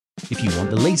If you want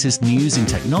the latest news in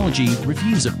technology,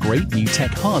 reviews of great new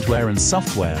tech hardware and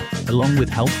software, along with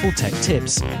helpful tech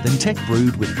tips, then Tech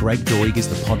Brewed with Greg Doig is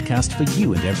the podcast for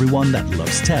you and everyone that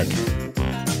loves tech.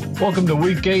 Welcome to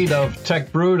Week 8 of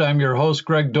Tech Brewed. I'm your host,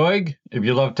 Greg Doig. If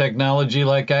you love technology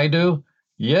like I do,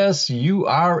 yes, you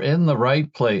are in the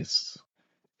right place.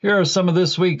 Here are some of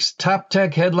this week's top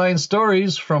tech headline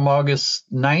stories from August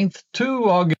 9th to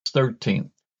August 13th.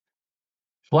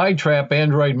 Flytrap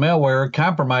Android malware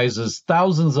compromises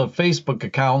thousands of Facebook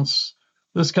accounts.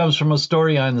 This comes from a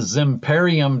story on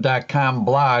Zimperium.com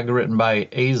blog written by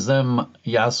Azim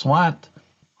Yaswant,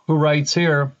 who writes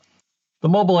here, the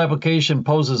mobile application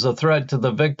poses a threat to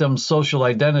the victim's social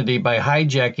identity by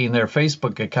hijacking their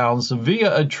Facebook accounts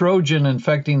via a Trojan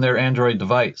infecting their Android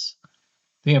device.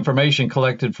 The information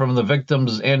collected from the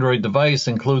victim's Android device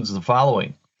includes the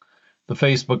following: the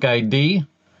Facebook ID,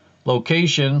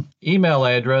 location, email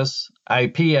address,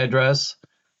 IP address,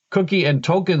 cookie and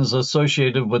tokens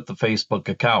associated with the Facebook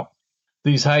account.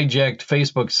 These hijacked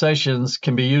Facebook sessions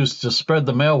can be used to spread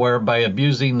the malware by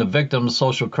abusing the victim's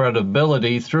social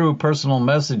credibility through personal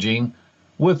messaging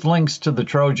with links to the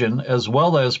Trojan, as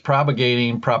well as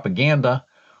propagating propaganda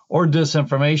or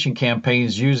disinformation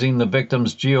campaigns using the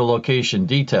victim's geolocation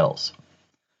details.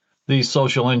 These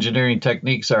social engineering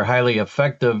techniques are highly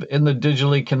effective in the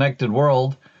digitally connected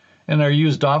world and are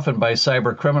used often by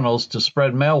cyber criminals to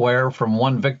spread malware from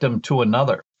one victim to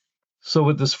another. So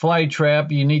with this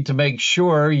Flytrap, you need to make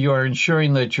sure you are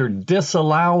ensuring that you're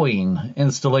disallowing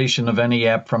installation of any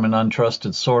app from an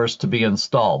untrusted source to be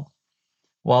installed.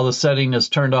 While the setting is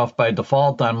turned off by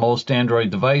default on most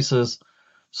Android devices,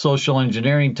 social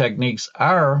engineering techniques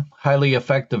are highly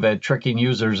effective at tricking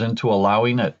users into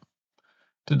allowing it.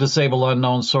 To disable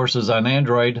unknown sources on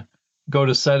Android, go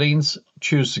to Settings,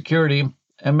 choose Security,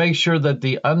 and make sure that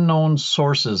the Unknown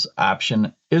Sources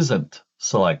option isn't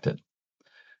selected.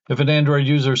 If an Android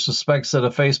user suspects that a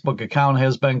Facebook account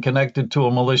has been connected to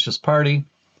a malicious party,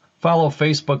 follow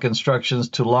Facebook instructions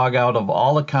to log out of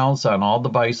all accounts on all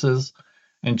devices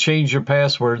and change your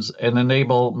passwords and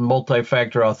enable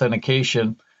multi-factor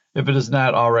authentication if it is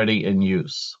not already in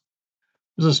use.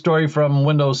 There's a story from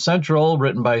Windows Central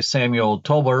written by Samuel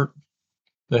Tolbert.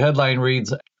 The headline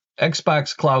reads,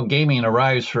 Xbox Cloud Gaming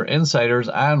arrives for insiders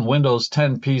on Windows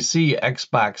 10 PC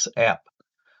Xbox app.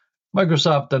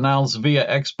 Microsoft announced via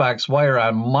Xbox Wire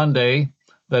on Monday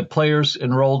that players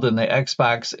enrolled in the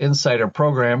Xbox Insider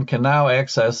program can now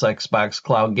access Xbox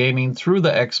Cloud Gaming through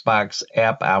the Xbox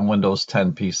app on Windows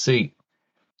 10 PC.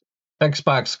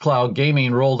 Xbox Cloud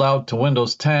Gaming rolled out to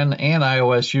Windows 10 and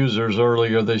iOS users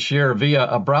earlier this year via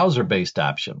a browser-based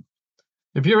option.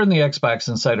 If you're in the Xbox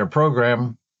Insider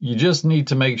program, you just need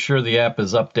to make sure the app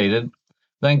is updated,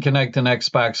 then connect an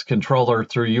Xbox controller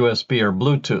through USB or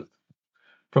Bluetooth.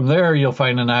 From there, you'll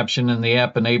find an option in the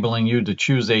app enabling you to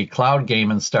choose a cloud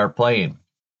game and start playing.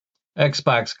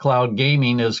 Xbox Cloud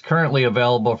Gaming is currently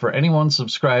available for anyone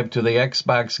subscribed to the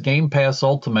Xbox Game Pass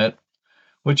Ultimate,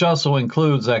 which also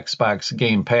includes Xbox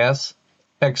Game Pass,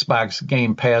 Xbox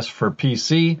Game Pass for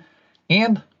PC,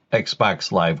 and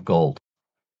Xbox Live Gold.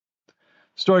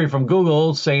 Story from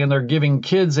Google saying they're giving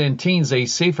kids and teens a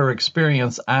safer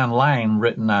experience online,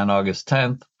 written on August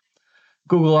 10th.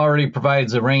 Google already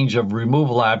provides a range of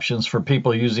removal options for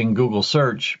people using Google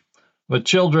Search, but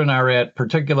children are at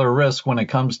particular risk when it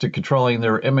comes to controlling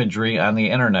their imagery on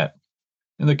the internet.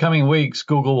 In the coming weeks,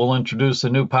 Google will introduce a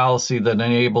new policy that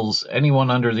enables anyone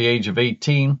under the age of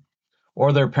 18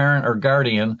 or their parent or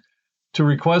guardian to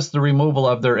request the removal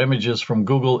of their images from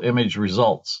Google image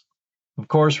results. Of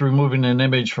course, removing an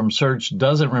image from search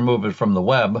doesn't remove it from the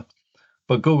web,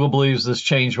 but Google believes this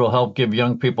change will help give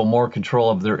young people more control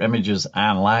of their images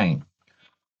online.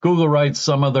 Google writes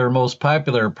some of their most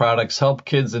popular products help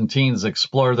kids and teens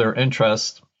explore their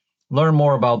interests, learn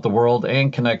more about the world,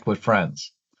 and connect with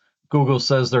friends. Google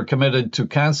says they're committed to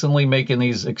constantly making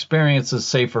these experiences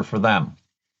safer for them.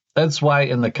 That's why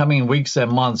in the coming weeks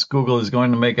and months, Google is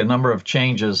going to make a number of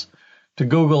changes to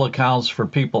Google accounts for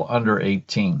people under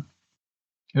 18.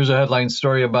 Here's a headline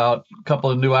story about a couple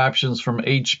of new options from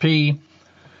HP.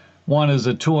 One is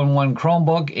a 2-in-1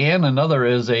 Chromebook, and another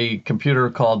is a computer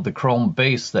called the Chrome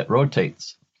Base that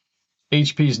rotates.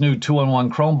 HP's new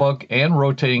 2-in-1 Chromebook and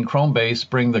rotating Chrome Base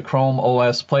bring the Chrome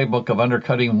OS playbook of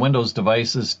undercutting Windows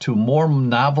devices to more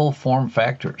novel form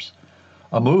factors,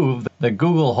 a move that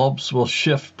Google hopes will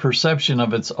shift perception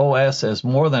of its OS as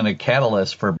more than a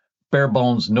catalyst for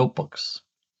bare-bones notebooks.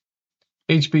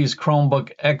 HP's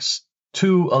Chromebook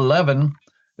X211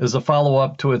 is a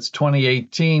follow-up to its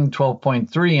 2018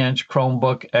 12.3-inch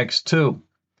Chromebook X2,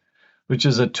 which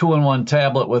is a 2-in-1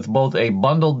 tablet with both a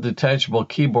bundled detachable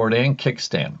keyboard and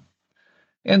kickstand.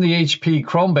 And the HP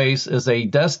Chromebase is a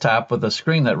desktop with a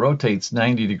screen that rotates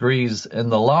 90 degrees in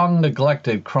the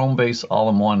long-neglected Chromebase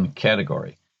all-in-one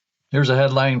category. Here's a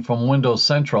headline from Windows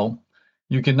Central.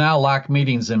 You can now lock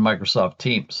meetings in Microsoft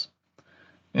Teams.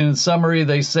 In summary,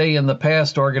 they say in the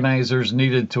past, organizers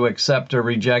needed to accept or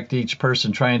reject each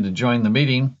person trying to join the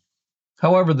meeting.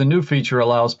 However, the new feature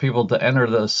allows people to enter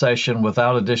the session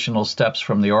without additional steps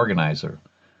from the organizer.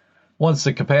 Once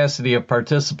the capacity of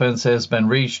participants has been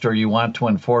reached or you want to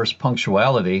enforce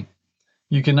punctuality,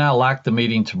 you can now lock the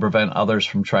meeting to prevent others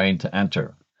from trying to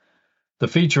enter. The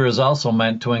feature is also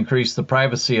meant to increase the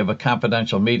privacy of a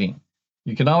confidential meeting.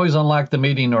 You can always unlock the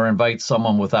meeting or invite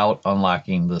someone without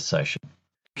unlocking the session.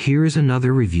 Here's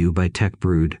another review by Tech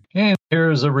Brewed. And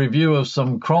here's a review of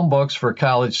some Chromebooks for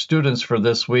college students for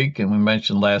this week. And we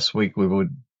mentioned last week we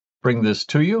would bring this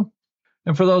to you.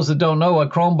 And for those that don't know, a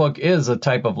Chromebook is a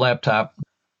type of laptop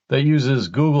that uses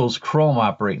Google's Chrome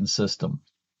operating system.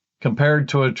 Compared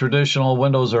to a traditional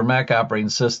Windows or Mac operating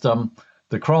system,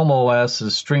 the Chrome OS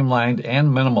is streamlined and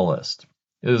minimalist.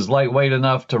 It is lightweight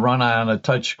enough to run on a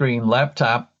touchscreen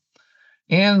laptop.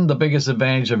 And the biggest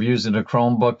advantage of using a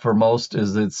Chromebook for most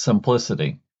is its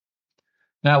simplicity.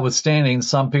 Notwithstanding,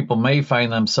 some people may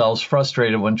find themselves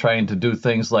frustrated when trying to do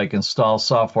things like install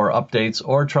software updates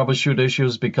or troubleshoot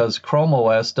issues because Chrome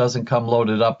OS doesn't come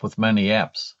loaded up with many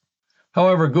apps.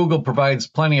 However, Google provides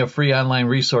plenty of free online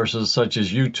resources such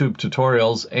as YouTube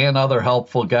tutorials and other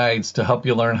helpful guides to help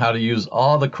you learn how to use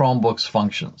all the Chromebook's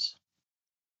functions.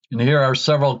 And here are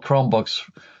several Chromebooks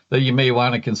that you may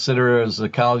want to consider as a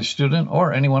college student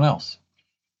or anyone else.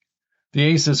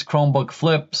 The Asus Chromebook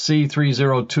Flip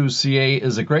C302CA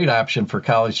is a great option for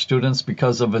college students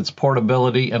because of its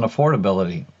portability and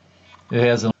affordability. It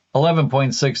has an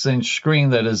 11.6-inch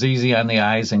screen that is easy on the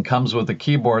eyes and comes with a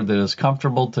keyboard that is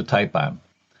comfortable to type on.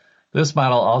 This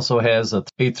model also has a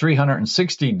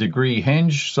 360-degree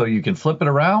hinge so you can flip it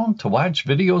around to watch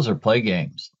videos or play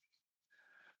games.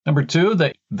 Number 2,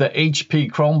 the HP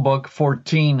Chromebook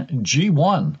 14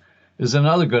 G1 is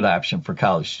another good option for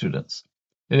college students.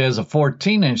 It has a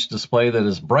 14-inch display that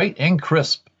is bright and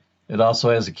crisp. It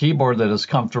also has a keyboard that is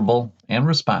comfortable and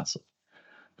responsive.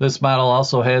 This model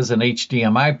also has an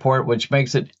HDMI port, which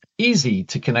makes it easy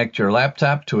to connect your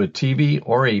laptop to a TV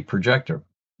or a projector.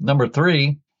 Number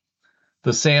 3,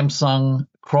 the Samsung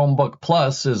Chromebook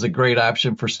Plus is a great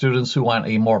option for students who want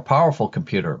a more powerful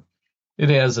computer. It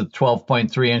has a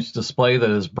 12.3-inch display that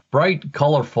is bright,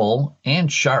 colorful, and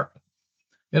sharp.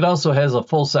 It also has a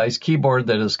full-size keyboard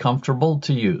that is comfortable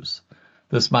to use.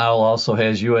 This model also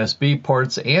has USB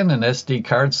ports and an SD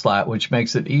card slot, which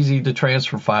makes it easy to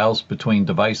transfer files between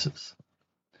devices.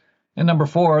 And number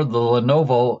 4, the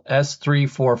Lenovo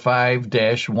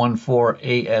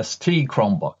S345-14AST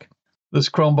Chromebook. This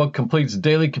Chromebook completes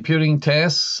daily computing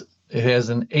tasks. It has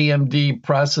an AMD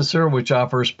processor, which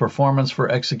offers performance for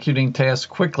executing tasks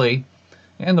quickly,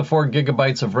 and the 4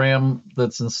 gigabytes of RAM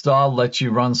that's installed lets you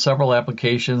run several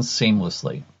applications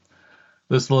seamlessly.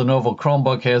 This Lenovo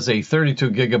Chromebook has a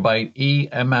 32 gigabyte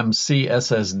eMMC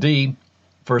SSD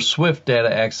for swift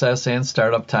data access and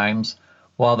startup times,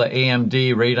 while the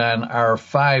AMD Radeon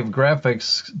R5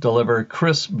 graphics deliver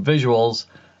crisp visuals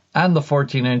on the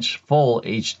 14-inch full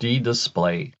HD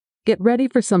display. Get ready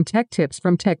for some tech tips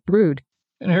from Tech Brewed.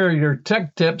 And here are your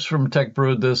tech tips from Tech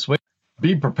Brewed this week.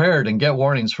 Be prepared and get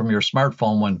warnings from your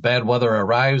smartphone when bad weather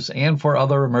arrives and for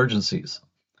other emergencies.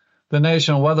 The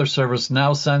National Weather Service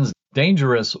now sends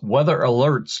dangerous weather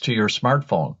alerts to your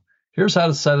smartphone. Here's how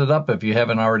to set it up if you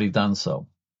haven't already done so.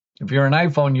 If you're an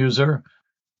iPhone user,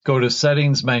 go to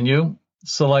Settings menu,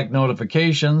 select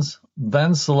Notifications,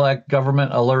 then select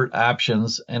Government Alert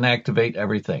Options and activate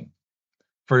everything.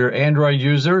 For your Android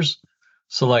users,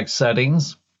 select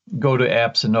Settings, go to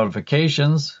Apps and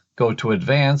Notifications, go to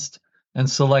Advanced, and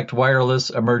select Wireless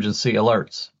Emergency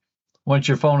Alerts. Once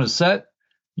your phone is set,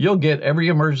 you'll get every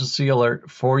emergency alert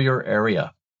for your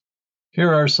area.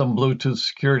 Here are some Bluetooth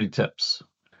security tips.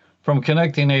 From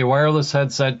connecting a wireless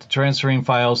headset to transferring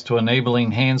files to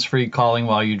enabling hands-free calling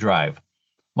while you drive.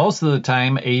 Most of the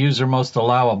time, a user must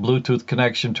allow a Bluetooth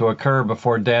connection to occur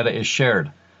before data is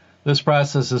shared. This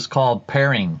process is called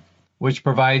pairing, which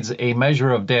provides a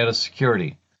measure of data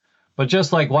security. But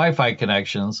just like Wi-Fi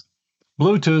connections,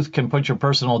 Bluetooth can put your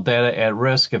personal data at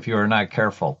risk if you are not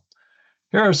careful.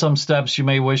 Here are some steps you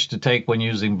may wish to take when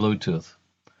using Bluetooth.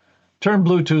 Turn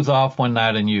Bluetooth off when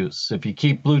not in use. If you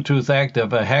keep Bluetooth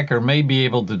active, a hacker may be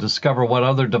able to discover what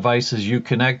other devices you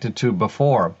connected to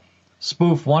before,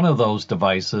 spoof one of those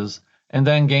devices, and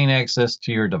then gain access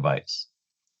to your device.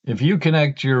 If you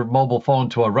connect your mobile phone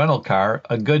to a rental car,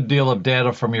 a good deal of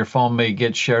data from your phone may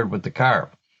get shared with the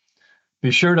car.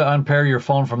 Be sure to unpair your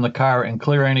phone from the car and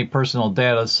clear any personal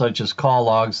data such as call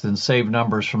logs, then save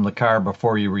numbers from the car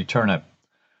before you return it.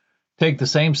 Take the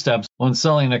same steps when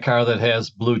selling a car that has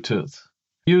Bluetooth.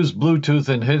 Use Bluetooth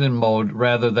in hidden mode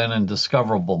rather than in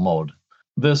discoverable mode.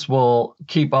 This will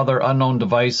keep other unknown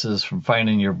devices from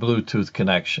finding your Bluetooth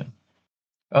connection.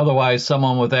 Otherwise,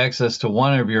 someone with access to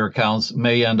one of your accounts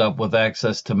may end up with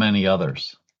access to many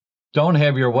others. Don't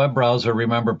have your web browser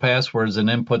remember passwords and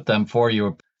input them for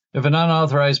you. If an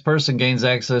unauthorized person gains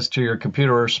access to your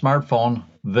computer or smartphone,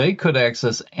 they could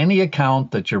access any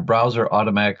account that your browser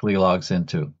automatically logs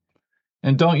into.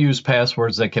 And don't use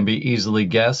passwords that can be easily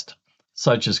guessed,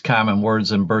 such as common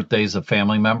words and birthdays of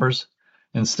family members.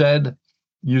 Instead,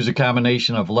 use a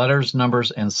combination of letters,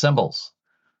 numbers, and symbols.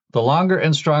 The longer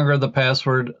and stronger the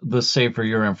password, the safer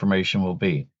your information will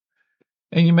be.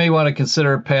 And you may want to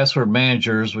consider password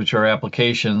managers, which are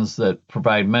applications that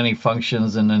provide many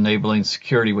functions in enabling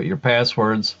security with your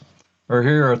passwords. Or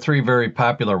here are 3 very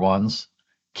popular ones: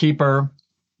 Keeper,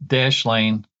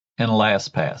 Dashlane, and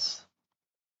LastPass.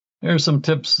 Here are some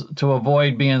tips to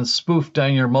avoid being spoofed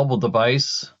on your mobile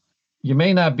device. You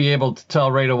may not be able to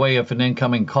tell right away if an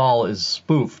incoming call is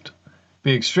spoofed.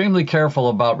 Be extremely careful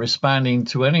about responding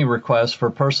to any request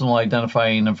for personal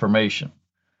identifying information.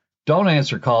 Don't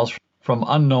answer calls from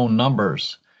unknown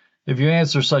numbers. If you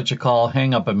answer such a call,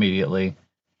 hang up immediately.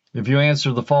 If you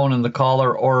answer the phone and the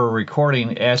caller or a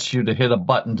recording asks you to hit a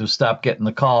button to stop getting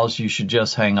the calls, you should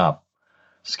just hang up.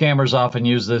 Scammers often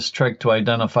use this trick to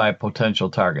identify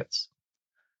potential targets.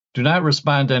 Do not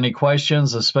respond to any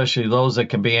questions, especially those that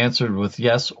can be answered with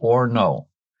yes or no.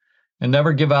 And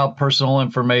never give out personal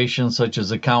information such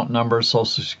as account numbers,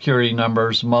 social security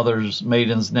numbers, mothers,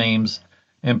 maidens' names,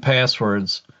 and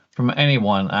passwords from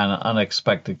anyone on an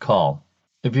unexpected call.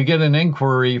 If you get an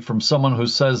inquiry from someone who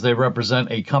says they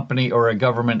represent a company or a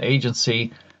government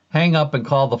agency, hang up and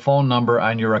call the phone number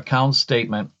on your account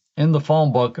statement, in the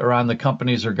phone book, or on the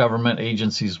company's or government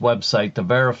agency's website to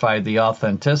verify the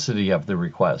authenticity of the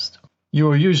request. You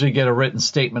will usually get a written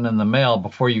statement in the mail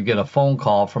before you get a phone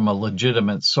call from a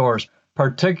legitimate source,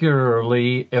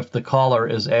 particularly if the caller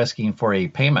is asking for a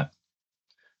payment.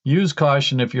 Use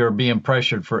caution if you are being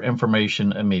pressured for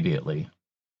information immediately.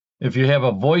 If you have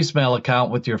a voicemail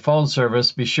account with your phone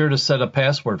service, be sure to set a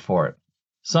password for it.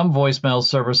 Some voicemail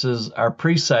services are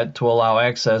preset to allow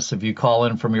access if you call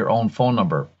in from your own phone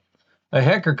number. A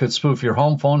hacker could spoof your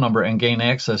home phone number and gain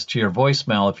access to your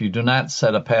voicemail if you do not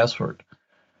set a password.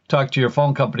 Talk to your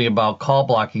phone company about call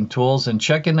blocking tools and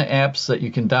check in the apps that you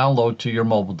can download to your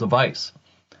mobile device.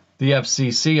 The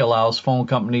FCC allows phone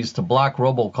companies to block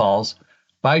robocalls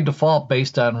by default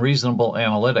based on reasonable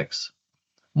analytics.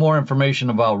 More information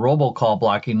about robocall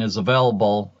blocking is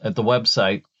available at the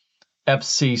website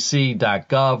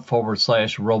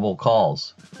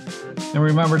fcc.gov/robocalls. And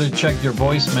remember to check your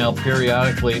voicemail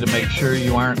periodically to make sure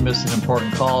you aren't missing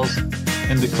important calls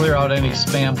and to clear out any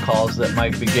spam calls that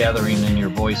might be gathering in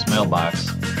your voicemail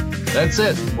box. That's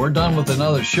it. We're done with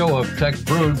another show of Tech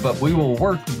Brewed, but we will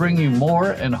work to bring you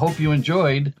more and hope you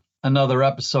enjoyed another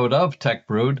episode of Tech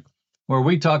Brewed, where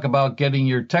we talk about getting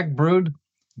your tech brewed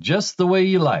just the way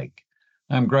you like.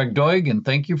 I'm Greg Doig, and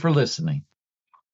thank you for listening.